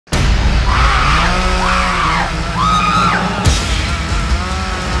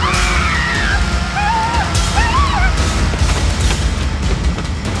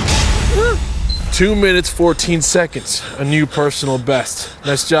2 minutes, 14 seconds. A new personal best.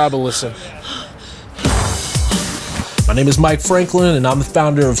 Nice job, Alyssa. My name is Mike Franklin, and I'm the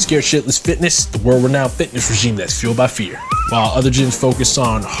founder of Scared Shitless Fitness, the world-renowned fitness regime that's fueled by fear. While other gyms focus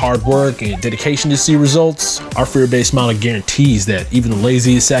on hard work and dedication to see results, our fear-based model guarantees that even the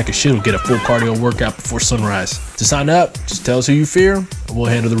laziest sack of shit will get a full cardio workout before sunrise. To sign up, just tell us who you fear, and we'll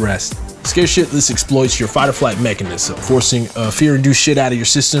handle the rest. Scared Shitless exploits your fight-or-flight mechanism, forcing fear-induced shit out of your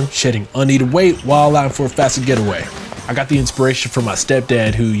system, shedding unneeded weight while allowing for a faster getaway. I got the inspiration from my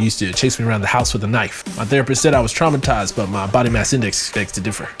stepdad, who used to chase me around the house with a knife. My therapist said I was traumatized, but my body mass index begs to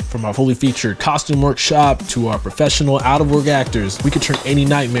differ. From our fully featured costume workshop to our professional out-of-work actors, we can turn any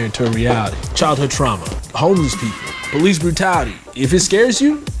nightmare into a reality. Childhood trauma, homeless people, police brutality. If it scares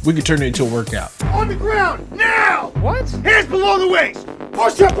you, we can turn it into a workout. On the ground, now! What? Hands below the waist.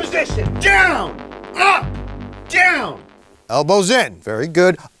 Push-up position. Down, up, down. Elbows in, very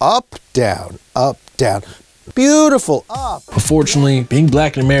good. Up, down, up, down. Beautiful, up. Unfortunately, being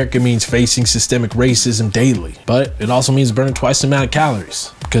black in America means facing systemic racism daily, but it also means burning twice the amount of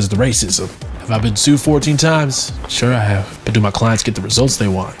calories because of the racism. Have I been sued 14 times? Sure I have. But do my clients get the results they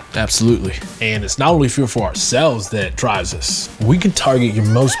want? Absolutely. And it's not only fear for ourselves that drives us. We can target your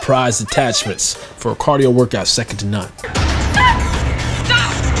most prized attachments for a cardio workout second to none.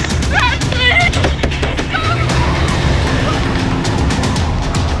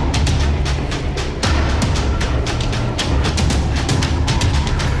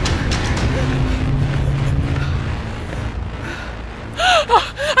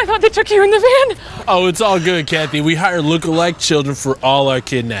 I thought they took you in the van. Oh, it's all good, Kathy. We hire look-alike children for all our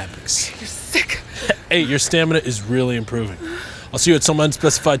kidnappings. You're sick. Hey, your stamina is really improving. I'll see you at some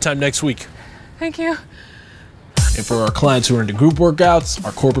unspecified time next week. Thank you. And for our clients who are into group workouts,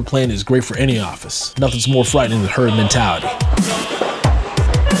 our corporate plan is great for any office. Nothing's more frightening than herd mentality.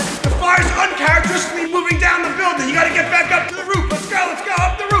 The fire's uncharacteristically moving down the building. You gotta get back up to the roof. Let's go,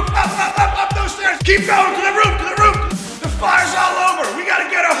 up the roof. Up those stairs. Keep going to the roof, The fire's all over. We gotta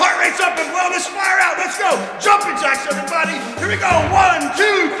get our heart rates up and blow this fire out. Let's go. Jumping jacks, everybody. Here we go. 1,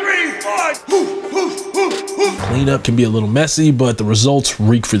 2, 3, 4. Hoof, hoof, hoof, hoof. Cleanup can be a little messy, but the results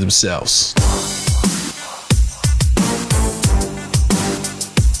reek for themselves.